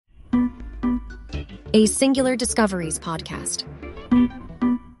a Singular Discoveries podcast.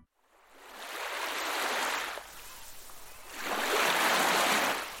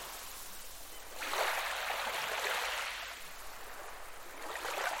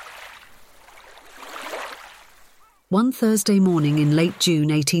 One Thursday morning in late June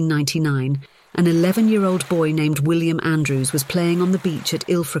 1899, an 11-year-old boy named William Andrews was playing on the beach at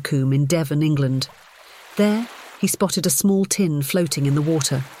Ilfracombe in Devon, England. There, he spotted a small tin floating in the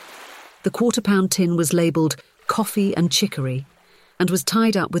water. The quarter-pound tin was labelled "Coffee and Chicory" and was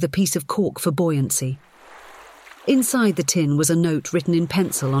tied up with a piece of cork for buoyancy. Inside the tin was a note written in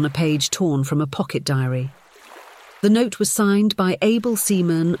pencil on a page torn from a pocket diary. The note was signed by able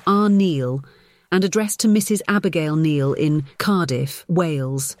seaman R. Neil and addressed to Mrs. Abigail Neil in Cardiff,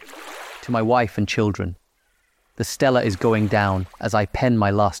 Wales. To my wife and children, the Stella is going down as I pen my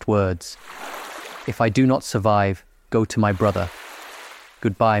last words. If I do not survive, go to my brother.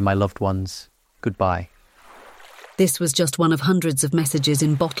 Goodbye, my loved ones. Goodbye. This was just one of hundreds of messages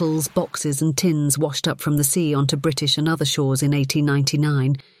in bottles, boxes and tins washed up from the sea onto British and other shores in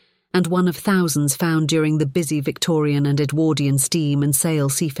 1899, and one of thousands found during the busy Victorian and Edwardian steam and sail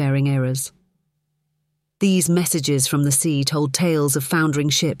seafaring eras. These messages from the sea told tales of foundering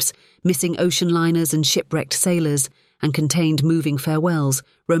ships, missing ocean liners and shipwrecked sailors, and contained moving farewells,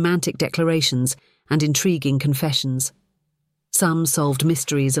 romantic declarations, and intriguing confessions. Some solved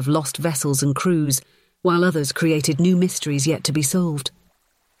mysteries of lost vessels and crews, while others created new mysteries yet to be solved.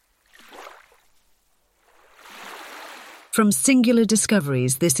 From Singular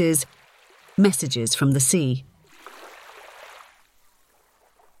Discoveries, this is Messages from the Sea.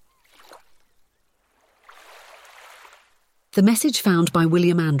 The message found by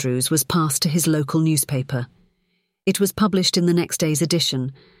William Andrews was passed to his local newspaper. It was published in the next day's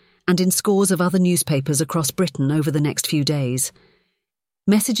edition, and in scores of other newspapers across Britain over the next few days.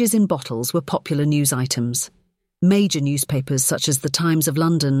 Messages in bottles were popular news items. Major newspapers such as the Times of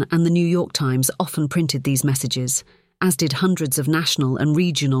London and the New York Times often printed these messages, as did hundreds of national and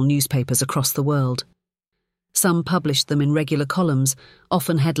regional newspapers across the world. Some published them in regular columns,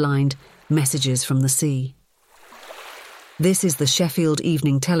 often headlined "Messages from the Sea." This is the Sheffield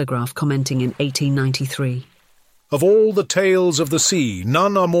Evening Telegraph commenting in 1893. Of all the tales of the sea,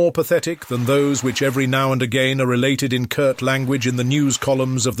 none are more pathetic than those which every now and again are related in curt language in the news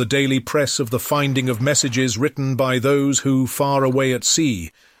columns of the daily press of the finding of messages written by those who, far away at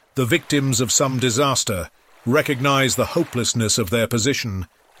sea, the victims of some disaster, recognise the hopelessness of their position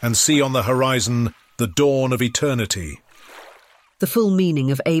and see on the horizon the dawn of eternity. The full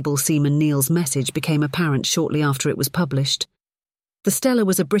meaning of able seaman Neil's message became apparent shortly after it was published. The Stella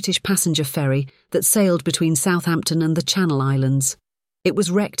was a British passenger ferry that sailed between Southampton and the Channel Islands. It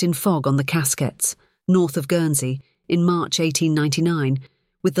was wrecked in fog on the Casquettes, north of Guernsey, in March 1899,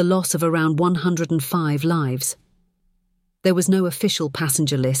 with the loss of around 105 lives. There was no official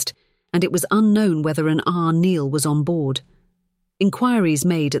passenger list, and it was unknown whether an R. Neil was on board. Inquiries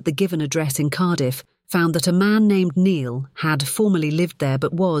made at the given address in Cardiff found that a man named Neil had formerly lived there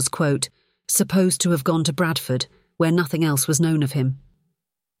but was, quote, supposed to have gone to Bradford, where nothing else was known of him.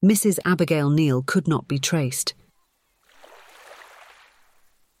 Mrs. Abigail Neil could not be traced.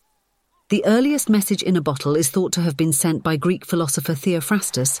 The earliest message in a bottle is thought to have been sent by Greek philosopher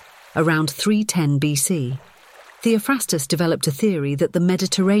Theophrastus around 310 BC. Theophrastus developed a theory that the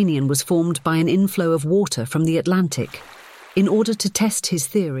Mediterranean was formed by an inflow of water from the Atlantic. In order to test his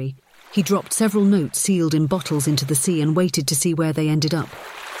theory, he dropped several notes sealed in bottles into the sea and waited to see where they ended up.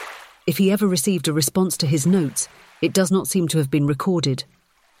 If he ever received a response to his notes, it does not seem to have been recorded.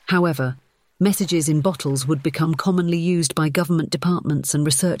 However, messages in bottles would become commonly used by government departments and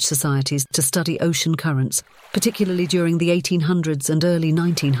research societies to study ocean currents, particularly during the 1800s and early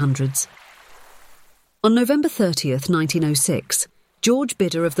 1900s. On November 30th, 1906, George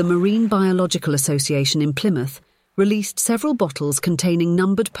Bidder of the Marine Biological Association in Plymouth released several bottles containing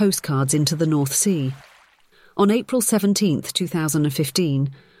numbered postcards into the North Sea. On April 17, 2015,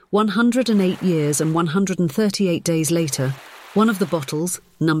 108 years and 138 days later, one of the bottles,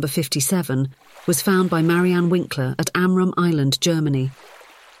 number 57, was found by Marianne Winkler at Amrum Island, Germany.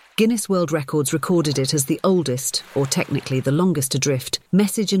 Guinness World Records recorded it as the oldest, or technically the longest adrift,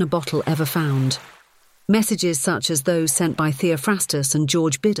 message in a bottle ever found. Messages such as those sent by Theophrastus and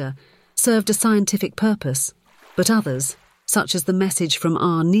George Bidder served a scientific purpose, but others, such as the message from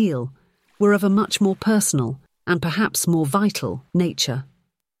R. Neil, were of a much more personal and perhaps more vital nature.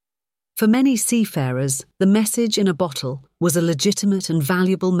 For many seafarers, the message in a bottle was a legitimate and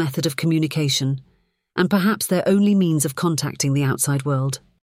valuable method of communication, and perhaps their only means of contacting the outside world.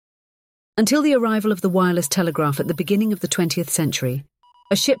 Until the arrival of the wireless telegraph at the beginning of the 20th century,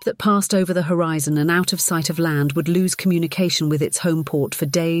 A ship that passed over the horizon and out of sight of land would lose communication with its home port for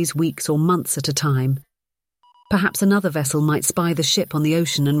days, weeks, or months at a time. Perhaps another vessel might spy the ship on the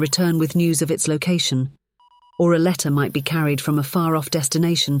ocean and return with news of its location, or a letter might be carried from a far-off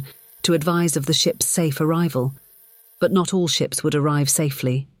destination to advise of the ship's safe arrival, but not all ships would arrive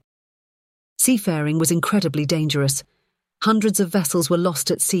safely. Seafaring was incredibly dangerous. Hundreds of vessels were lost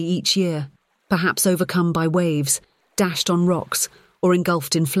at sea each year, perhaps overcome by waves, dashed on rocks, or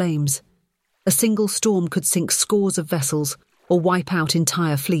engulfed in flames. A single storm could sink scores of vessels or wipe out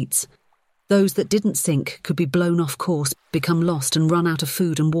entire fleets. Those that didn't sink could be blown off course, become lost and run out of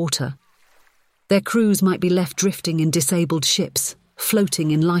food and water. Their crews might be left drifting in disabled ships,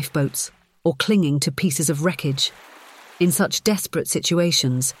 floating in lifeboats, or clinging to pieces of wreckage. In such desperate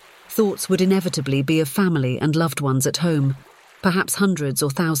situations, thoughts would inevitably be of family and loved ones at home, perhaps hundreds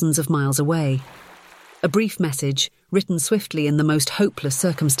or thousands of miles away. A brief message, written swiftly in the most hopeless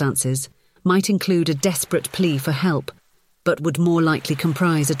circumstances, might include a desperate plea for help, but would more likely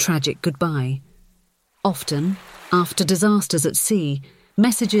comprise a tragic goodbye. Often, after disasters at sea,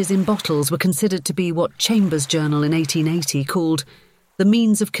 messages in bottles were considered to be what Chambers' journal in 1880 called the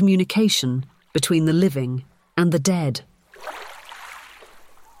means of communication between the living and the dead.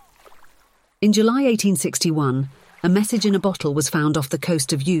 In July 1861, a message in a bottle was found off the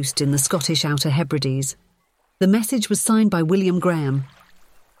coast of Uist in the Scottish Outer Hebrides. The message was signed by William Graham.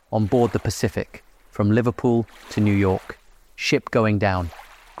 On board the Pacific, from Liverpool to New York. Ship going down.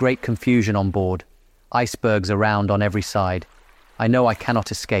 Great confusion on board. Icebergs around on every side. I know I cannot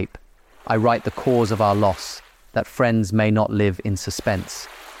escape. I write the cause of our loss, that friends may not live in suspense.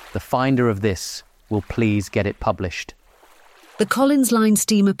 The finder of this will please get it published. The Collins Line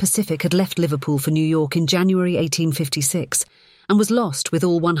steamer Pacific had left Liverpool for New York in January 1856 and was lost with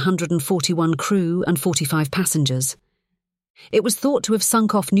all 141 crew and 45 passengers. It was thought to have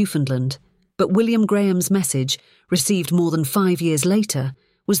sunk off Newfoundland, but William Graham's message, received more than 5 years later,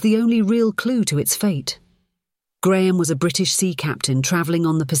 was the only real clue to its fate. Graham was a British sea captain travelling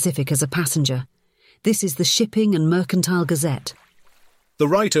on the Pacific as a passenger. This is the Shipping and Mercantile Gazette. The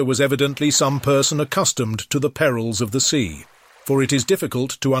writer was evidently some person accustomed to the perils of the sea, for it is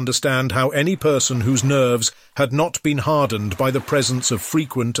difficult to understand how any person whose nerves had not been hardened by the presence of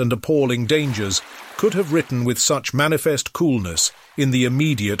frequent and appalling dangers could have written with such manifest coolness in the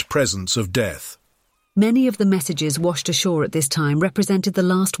immediate presence of death. Many of the messages washed ashore at this time represented the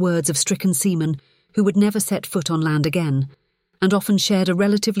last words of stricken seamen who would never set foot on land again, and often shared a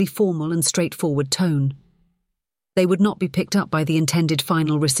relatively formal and straightforward tone. They would not be picked up by the intended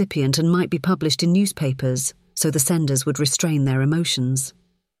final recipient and might be published in newspapers, so the senders would restrain their emotions.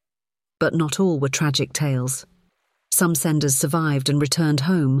 But not all were tragic tales. Some senders survived and returned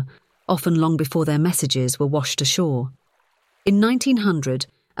home, often long before their messages were washed ashore. In 1900,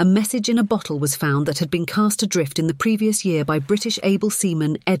 a message in a bottle was found that had been cast adrift in the previous year by British able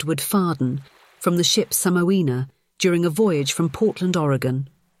seaman Edward Farden from the ship Samoina during a voyage from Portland, Oregon.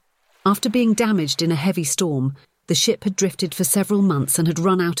 After being damaged in a heavy storm, the ship had drifted for several months and had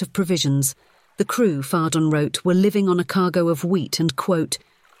run out of provisions. The crew, Farden wrote, were living on a cargo of wheat and, quote,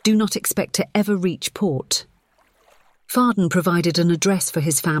 do not expect to ever reach port. Farden provided an address for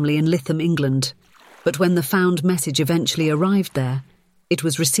his family in Lytham, England, but when the found message eventually arrived there, it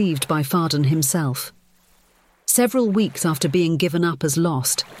was received by Farden himself. Several weeks after being given up as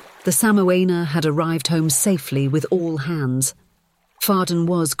lost, the Samoina had arrived home safely with all hands. Farden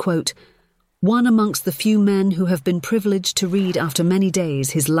was, quote, one amongst the few men who have been privileged to read after many days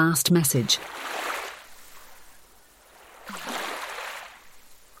his last message.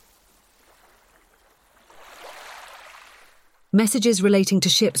 Messages relating to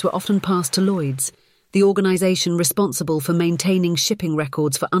ships were often passed to Lloyd's, the organisation responsible for maintaining shipping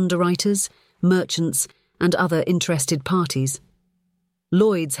records for underwriters, merchants, and other interested parties.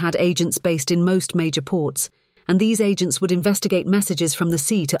 Lloyd's had agents based in most major ports, and these agents would investigate messages from the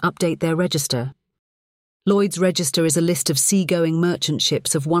sea to update their register. Lloyd's Register is a list of sea-going merchant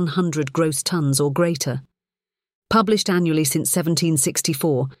ships of 100 gross tons or greater. Published annually since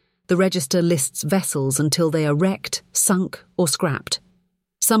 1764, the register lists vessels until they are wrecked, sunk, or scrapped.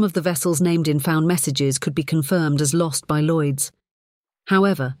 Some of the vessels named in found messages could be confirmed as lost by Lloyd's.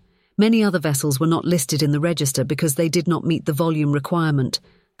 However, many other vessels were not listed in the register because they did not meet the volume requirement,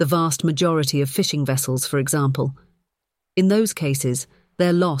 the vast majority of fishing vessels, for example. In those cases,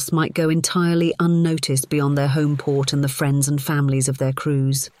 their loss might go entirely unnoticed beyond their home port and the friends and families of their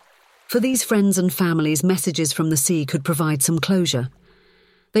crews. For these friends and families, messages from the sea could provide some closure.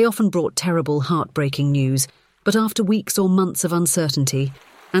 They often brought terrible, heartbreaking news, but after weeks or months of uncertainty,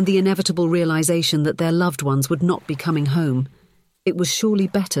 and the inevitable realization that their loved ones would not be coming home, It was surely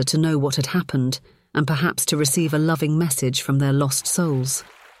better to know what had happened and perhaps to receive a loving message from their lost souls.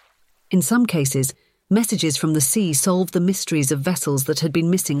 In some cases, messages from the sea solved the mysteries of vessels that had been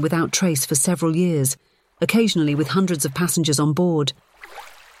missing without trace for several years, occasionally with hundreds of passengers on board.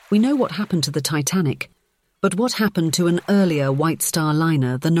 We know what happened to the Titanic, but what happened to an earlier White Star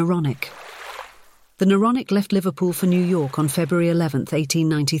liner, the Noronic? The Noronic left Liverpool for New York on February 11,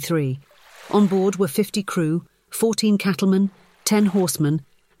 1893. On board were 50 crew, 14 cattlemen, 10 horsemen,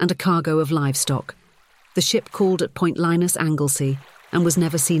 and a cargo of livestock. The ship called at Point Linus, Anglesey, and was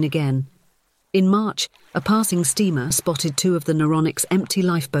never seen again. In March, a passing steamer spotted 2 of the Noronic's empty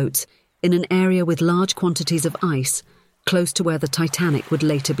lifeboats in an area with large quantities of ice, close to where the Titanic would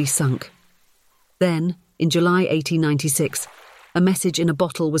later be sunk. Then, in July 1896, a message in a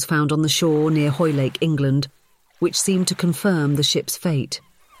bottle was found on the shore near Hoylake, England, which seemed to confirm the ship's fate.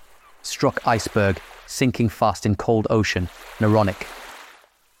 Struck iceberg, sinking fast in cold ocean, Noronic.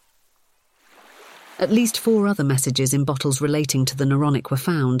 At least 4 other messages in bottles relating to the Noronic were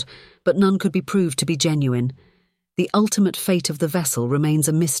found, but none could be proved to be genuine. The ultimate fate of the vessel remains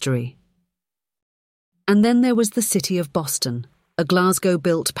a mystery. And then there was the City of Boston, a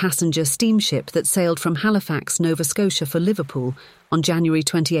Glasgow-built passenger steamship that sailed from Halifax, Nova Scotia for Liverpool on January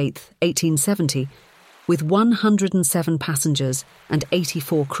 28, 1870, with 107 passengers and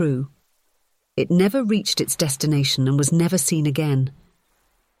 84 crew. It never reached its destination and was never seen again.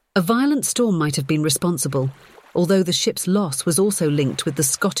 A violent storm might have been responsible, although the ship's loss was also linked with the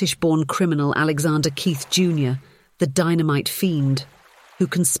Scottish-born criminal Alexander Keith Jr., the dynamite fiend, who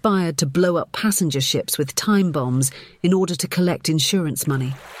conspired to blow up passenger ships with time bombs in order to collect insurance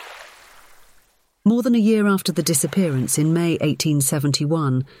money. More than a year after the disappearance, in May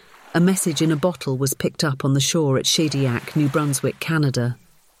 1871, a message in a bottle was picked up on the shore at Shediac, New Brunswick, Canada.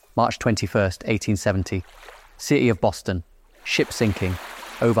 March 21st, 1870. City of Boston. Ship sinking.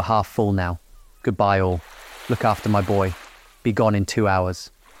 Over half full now. Goodbye all. Look after my boy. Be gone in 2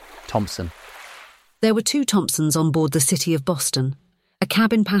 hours. Thompson. There were 2 Thompsons on board the City of Boston, a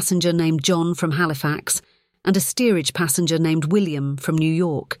cabin passenger named John from Halifax and a steerage passenger named William from New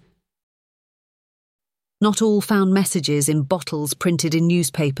York. Not all found messages in bottles printed in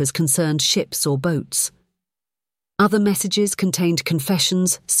newspapers concerned ships or boats. Other messages contained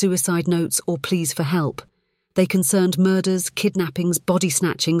confessions, suicide notes, or pleas for help. They concerned murders, kidnappings, body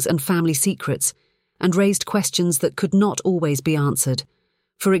snatchings, and family secrets, and raised questions that could not always be answered.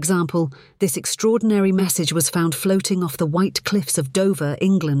 For example, this extraordinary message was found floating off the white cliffs of Dover,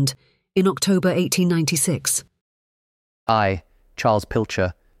 England, in October 1896. I, Charles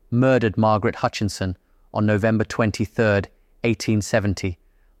Pilcher, murdered Margaret Hutchinson on November 23rd, 1870,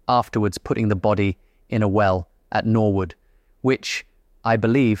 afterwards putting the body in a well at Norwood, which, I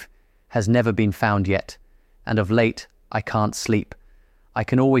believe, has never been found yet, and of late I can't sleep. I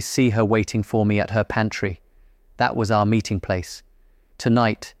can always see her waiting for me at her pantry. That was our meeting place.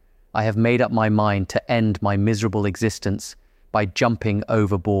 Tonight, I have made up my mind to end my miserable existence by jumping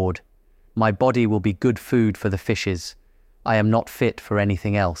overboard. My body will be good food for the fishes. I am not fit for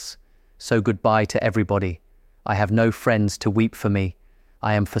anything else. So goodbye to everybody. I have no friends to weep for me.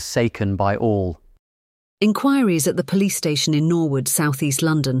 I am forsaken by all. Inquiries at the police station in Norwood, southeast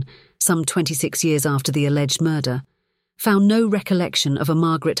London, some 26 years after the alleged murder, found no recollection of a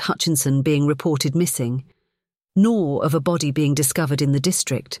Margaret Hutchinson being reported missing, nor of a body being discovered in the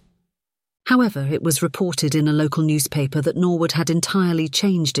district. However, it was reported in a local newspaper that Norwood had entirely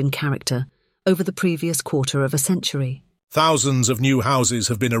changed in character over the previous quarter of a century. Thousands of new houses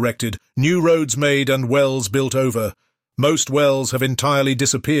have been erected, new roads made and wells built over. Most wells have entirely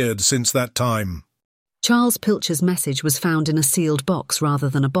disappeared since that time. Charles Pilcher's message was found in a sealed box rather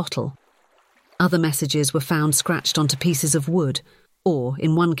than a bottle. Other messages were found scratched onto pieces of wood, or,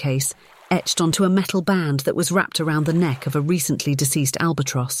 in one case, etched onto a metal band that was wrapped around the neck of a recently deceased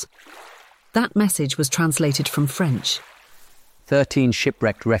albatross. That message was translated from French. 13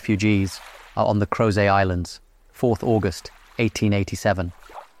 shipwrecked refugees are on the Crozet Islands, 4th August, 1887.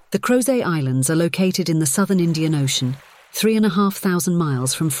 The Crozet Islands are located in the southern Indian Ocean, 3,500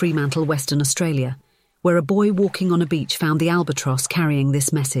 miles from Fremantle, Western Australia, where a boy walking on a beach found the albatross carrying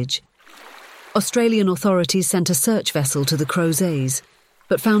this message. Australian authorities sent a search vessel to the Crozets,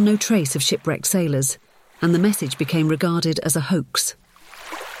 but found no trace of shipwrecked sailors, and the message became regarded as a hoax.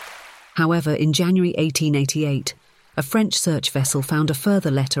 However, in January 1888, a French search vessel found a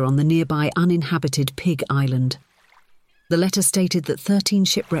further letter on the nearby uninhabited Pig Island. The letter stated that 13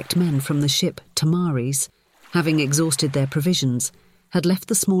 shipwrecked men from the ship Tamaris, having exhausted their provisions, had left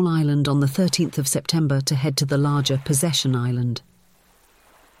the small island on the 13th of September to head to the larger Possession Island.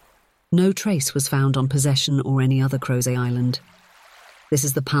 No trace was found on Possession or any other Crozet Island. This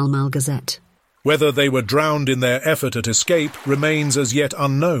is the Pall Mall Gazette. Whether they were drowned in their effort at escape remains as yet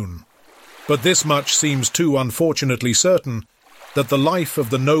unknown. But this much seems too unfortunately certain, that the life of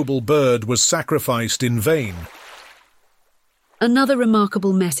the noble bird was sacrificed in vain. Another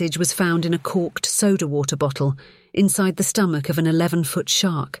remarkable message was found in a corked soda water bottle inside the stomach of an 11-foot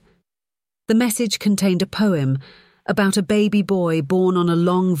shark. The message contained a poem about a baby boy born on a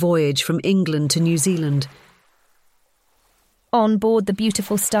long voyage from England to New Zealand. On board the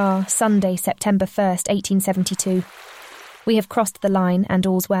Beautiful Star, Sunday, September 1st, 1872. We have crossed the line and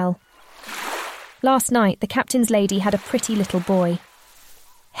all's well. Last night the captain's lady had a pretty little boy.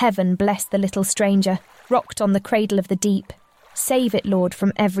 Heaven bless the little stranger, rocked on the cradle of the deep. Save it, Lord,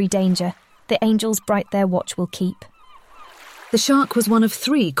 from every danger. The angels bright their watch will keep. The shark was one of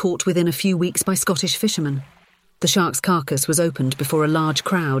 3 caught within a few weeks by Scottish fishermen. The shark's carcass was opened before a large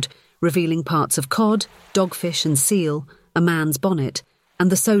crowd, revealing parts of cod, dogfish and seal, a man's bonnet, and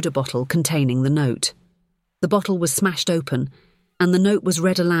the soda bottle containing the note. The bottle was smashed open, and the note was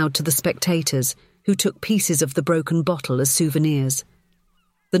read aloud to the spectators, who took pieces of the broken bottle as souvenirs.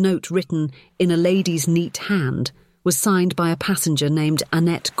 The note, written in a lady's neat hand, was signed by a passenger named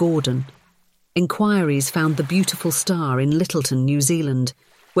Annette Gordon. Inquiries found the Beautiful Star in Lyttelton, New Zealand,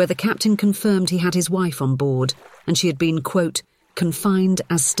 where the captain confirmed he had his wife on board, and she had been, quote, confined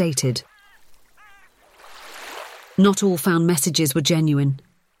as stated. Not all found messages were genuine.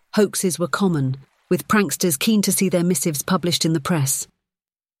 Hoaxes were common, with pranksters keen to see their missives published in the press.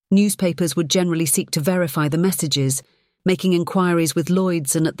 Newspapers would generally seek to verify the messages, making inquiries with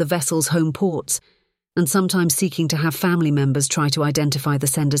Lloyd's and at the vessel's home ports, and sometimes seeking to have family members try to identify the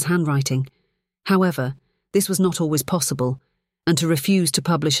sender's handwriting. However, this was not always possible, and to refuse to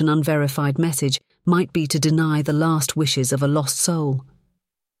publish an unverified message might be to deny the last wishes of a lost soul.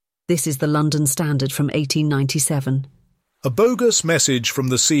 This is the London Standard from 1897. A bogus message from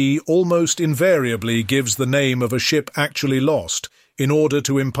the sea almost invariably gives the name of a ship actually lost in order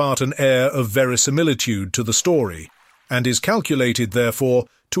to impart an air of verisimilitude to the story, and is calculated, therefore,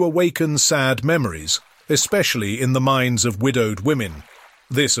 to awaken sad memories, especially in the minds of widowed women.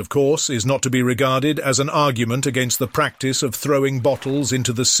 This, of course, is not to be regarded as an argument against the practice of throwing bottles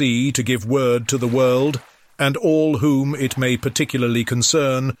into the sea to give word to the world, and all whom it may particularly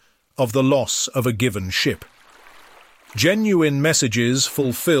concern, of the loss of a given ship. Genuine messages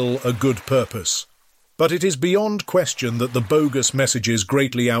fulfill a good purpose, but it is beyond question that the bogus messages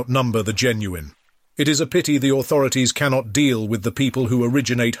greatly outnumber the genuine. It is a pity the authorities cannot deal with the people who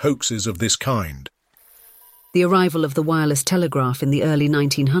originate hoaxes of this kind. The arrival of the wireless telegraph in the early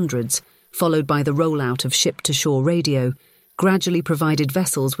 1900s, followed by the rollout of ship-to-shore radio, gradually provided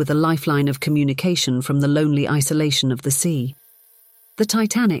vessels with a lifeline of communication from the lonely isolation of the sea. The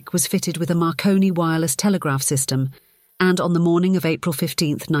Titanic was fitted with a Marconi wireless telegraph system, and on the morning of April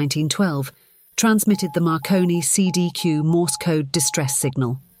 15, 1912, transmitted the Marconi CDQ Morse code distress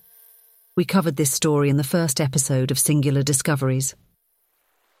signal. We covered this story in the first episode of Singular Discoveries.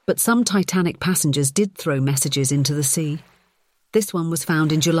 But some Titanic passengers did throw messages into the sea. This one was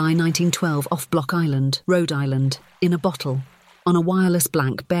found in July 1912 off Block Island, Rhode Island, in a bottle, on a wireless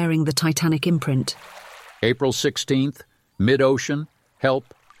blank bearing the Titanic imprint. April 16th, mid-ocean,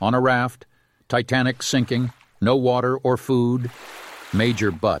 help, on a raft, Titanic sinking, no water or food, major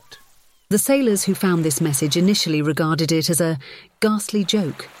butt. The sailors who found this message initially regarded it as a ghastly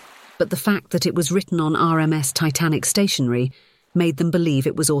joke, but the fact that it was written on RMS Titanic stationery made them believe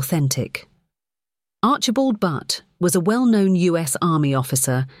it was authentic. Archibald Butt was a well-known U.S. Army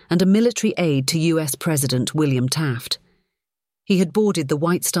officer and a military aide to U.S. President William Taft. He had boarded the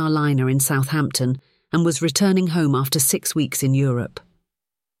White Star liner in Southampton and was returning home after 6 weeks in Europe.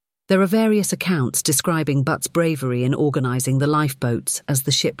 There are various accounts describing Butt's bravery in organising the lifeboats as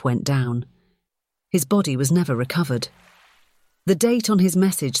the ship went down. His body was never recovered. The date on his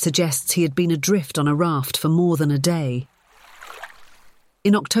message suggests he had been adrift on a raft for more than a day.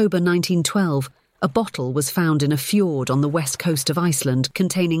 In October 1912, a bottle was found in a fjord on the west coast of Iceland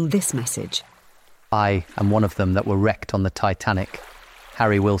containing this message. I am one of them that were wrecked on the Titanic.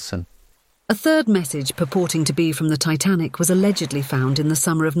 Harry Wilson. A third message purporting to be from the Titanic was allegedly found in the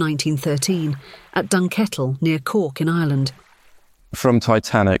summer of 1913 at Dunkettle near Cork in Ireland. From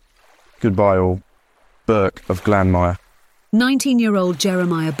Titanic, goodbye all. Burke of Glanmire. 19-year-old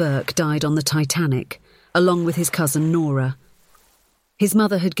Jeremiah Burke died on the Titanic, along with his cousin Nora. His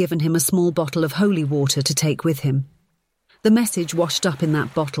mother had given him a small bottle of holy water to take with him. The message washed up in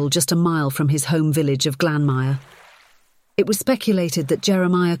that bottle just a mile from his home village of Glanmire. It was speculated that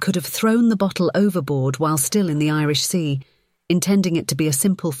Jeremiah could have thrown the bottle overboard while still in the Irish Sea, intending it to be a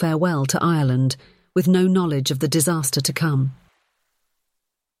simple farewell to Ireland, with no knowledge of the disaster to come.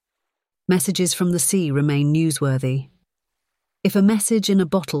 messages from the sea remain newsworthy. If a message in a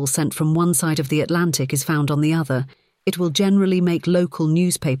bottle sent from one side of the Atlantic is found on the other, it will generally make local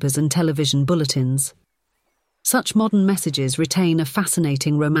newspapers and television bulletins. Such modern messages retain a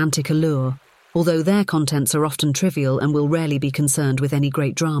fascinating romantic allure, although their contents are often trivial and will rarely be concerned with any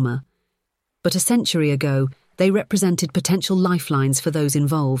great drama. But a century ago, they represented potential lifelines for those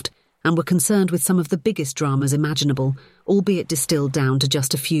involved and were concerned with some of the biggest dramas imaginable, albeit distilled down to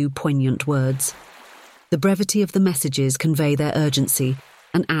just a few poignant words. The brevity of the messages convey their urgency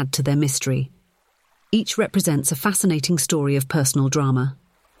and add to their mystery. Each represents a fascinating story of personal drama.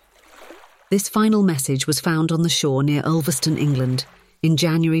 This final message was found on the shore near Ulverston, England, in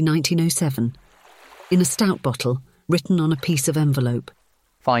January 1907, in a stout bottle written on a piece of envelope.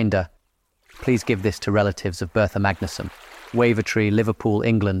 Finder, please give this to relatives of Bertha Magnuson, Wavertree, Liverpool,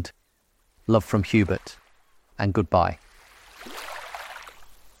 England. Love from Hubert, and goodbye.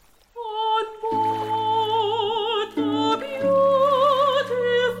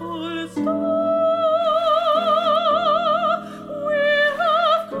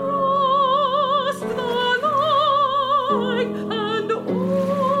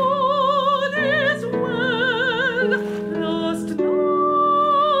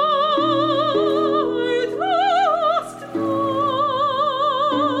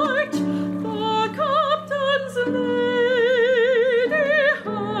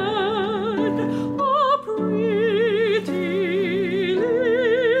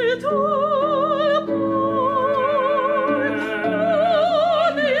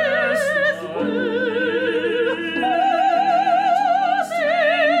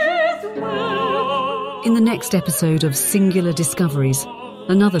 In the next episode of Singular Discoveries,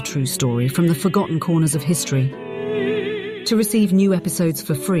 another true story from the forgotten corners of history. To receive new episodes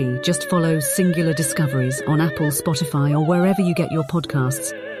for free, just follow Singular Discoveries on Apple, Spotify, or wherever you get your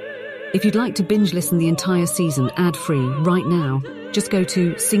podcasts. If you'd like to binge listen the entire season ad-free right now, just go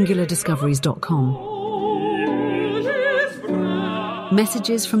to singulardiscoveries.com.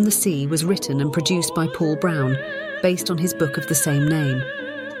 Messages from the Sea was written and produced by Paul Brown, based on his book of the same name.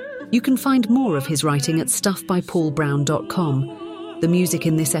 You can find more of his writing at stuffbypaulbrown.com. The music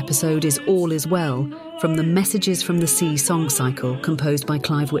in this episode is All Is Well, from the Messages from the Sea song cycle composed by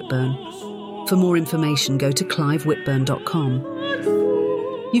Clive Whitburn. For more information, go to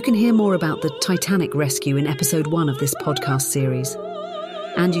clivewhitburn.com. You can hear more about the Titanic rescue in episode 1 of this podcast series.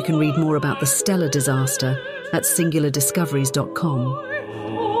 And you can read more about the Stella disaster at singulardiscoveries.com.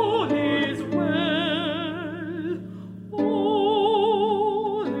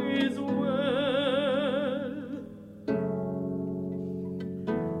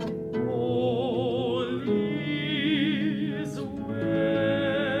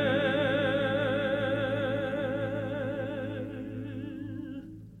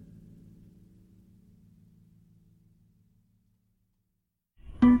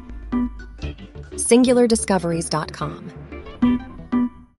 SingularDiscoveries.com.